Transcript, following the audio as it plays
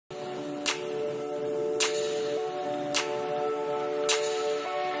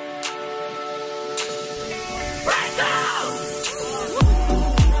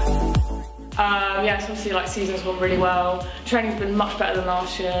yes, obviously like season's gone really well. Training's been much better than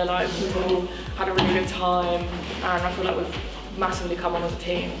last year. Like we've all had a really good time, and I feel like we've massively come on as a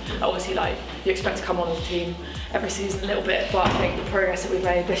team. Obviously, like you expect to come on as a team every season a little bit, but I think the progress that we've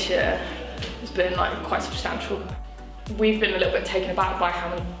made this year has been like quite substantial. We've been a little bit taken aback by how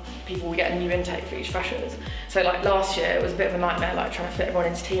many people we get a new intake for each freshers. So like last year it was a bit of a nightmare, like trying to fit everyone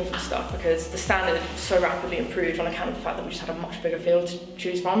into teams and stuff, because the standard so rapidly improved on account of the fact that we just had a much bigger field to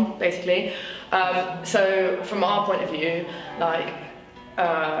choose from, basically. So from our point of view, like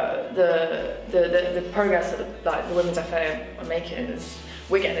the progress that like the women's FA are making is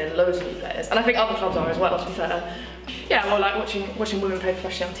we're getting in loads of new players, and I think other clubs are as well, to be fair. Yeah, well, like watching women play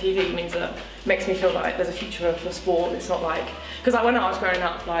professionally on TV means that it makes me feel like there's a future for sport. It's not like, because like when I was growing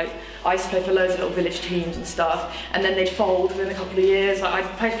up, like I used to play for loads of little village teams and stuff, and then they'd fold within a couple of years. Like I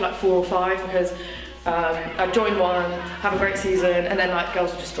played for like 4 or 5 because I'd join one, have a great season, and then like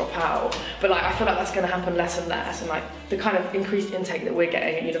girls would just drop out. But like I feel like that's going to happen less and less, and like the kind of increased intake that we're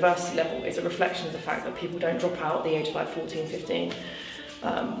getting at university level is a reflection of the fact that people don't drop out at the age of like 14, 15.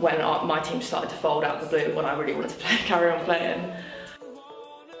 When my team started to fold out of the blue when I really wanted to carry on playing.